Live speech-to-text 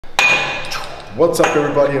What's up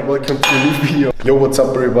everybody and welcome to a new video. Yo, what's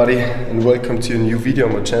up everybody and welcome to a new video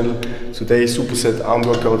on my channel. Today superset arm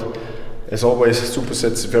workout. As always,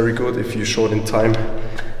 superset is very good if you're short in time,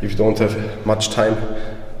 if you don't have much time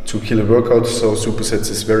to kill a workout, so supersets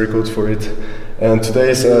is very good for it. And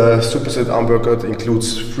today's superset arm workout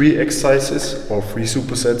includes 3 exercises or 3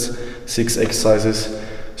 supersets, 6 exercises.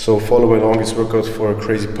 So follow along this workout for a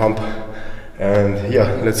crazy pump. And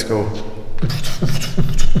yeah, let's go.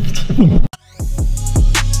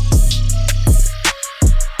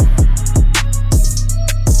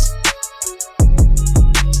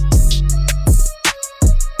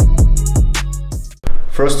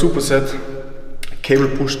 First superset, cable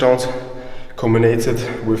pushdowns combined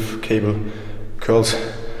with cable curls.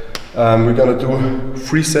 We're gonna do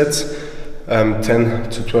 3 sets,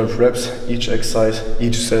 10 to 12 reps, each exercise,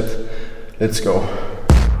 each set. Let's go.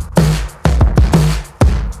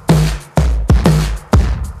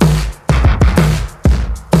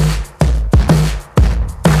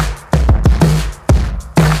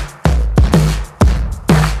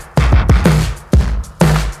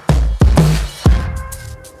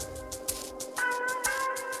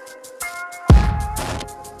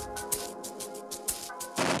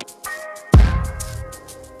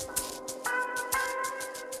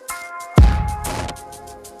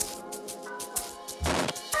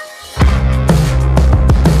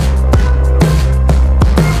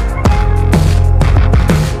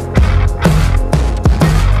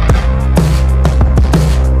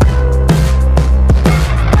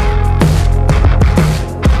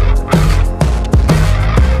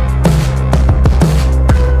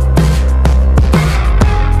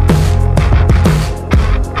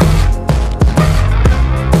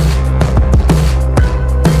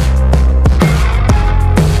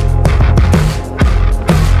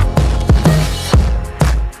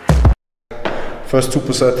 First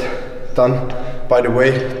superset done. By the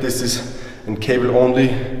way, this is in cable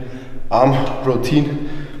only arm routine,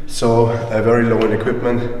 so very low in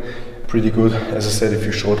equipment, pretty good as I said if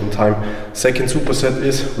you're short in time. Second superset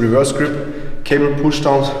is reverse grip, cable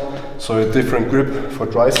pushdowns, so a different grip for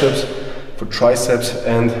triceps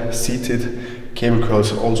and seated cable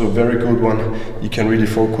curls, also a very good one. You can really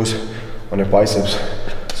focus on your biceps.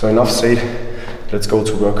 So enough said, let's go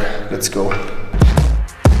to work, let's go.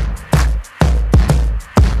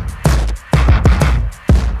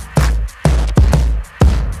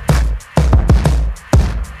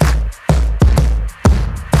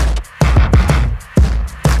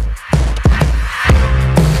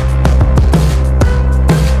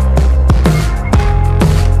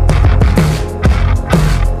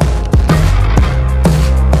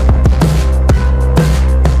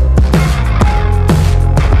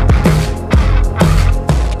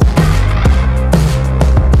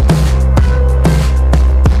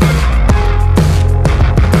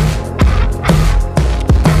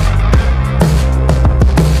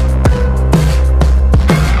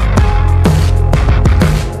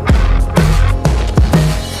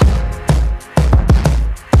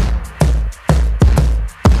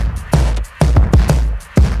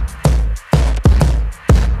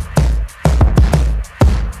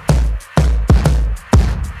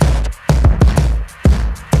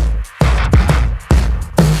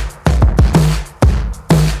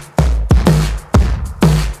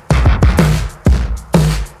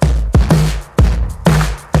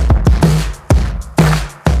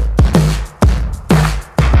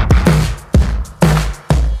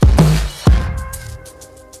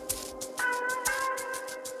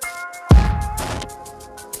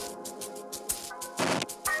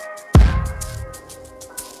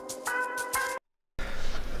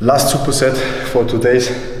 Last superset for today's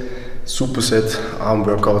superset arm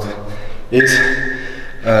workout is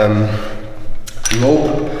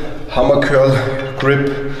rope, hammer curl,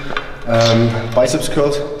 grip, biceps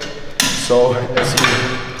curls. So as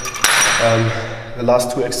the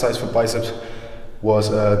last 2 exercises for biceps was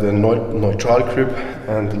the neutral grip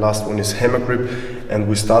and the last one is hammer grip, and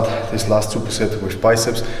we start this last superset with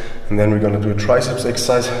biceps and then we're gonna do a triceps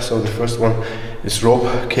exercise. So the first one is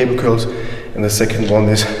rope, cable curls, and the second one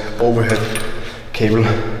is overhead cable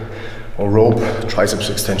or rope triceps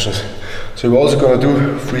extensions. So we're also gonna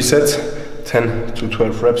do 3 sets, 10 to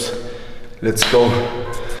 12 reps. Let's go.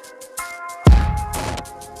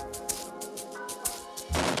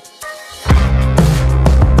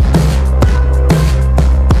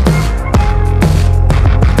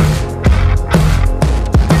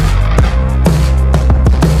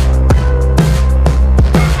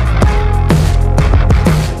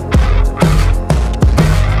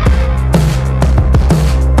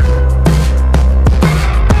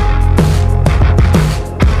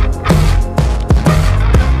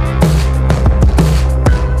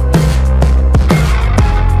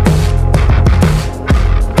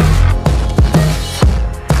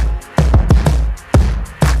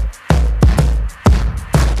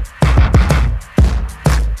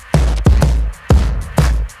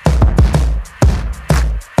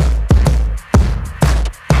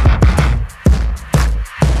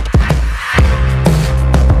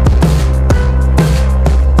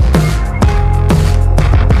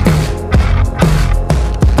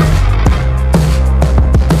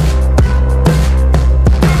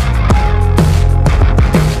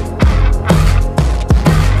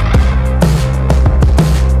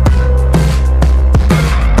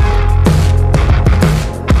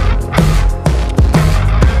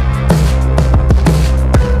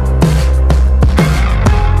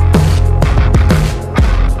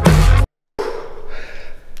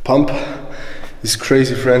 is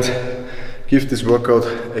crazy, friends. Give this workout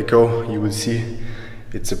a go. You will see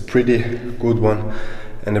it's a pretty good one,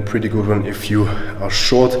 and a pretty good one if you are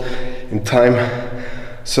short in time.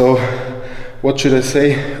 So what should I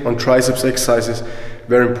say on triceps exercises?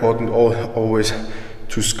 Very important always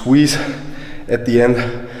to squeeze at the end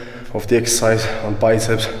of the exercise. On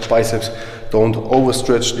biceps, don't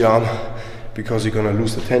overstretch the arm because you're gonna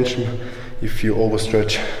lose the tension if you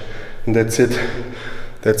overstretch. And that's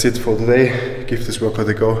it for today. Give this workout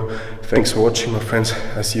a go. Thanks for watching, my friends.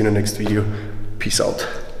 I'll see you in the next video. Peace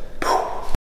out.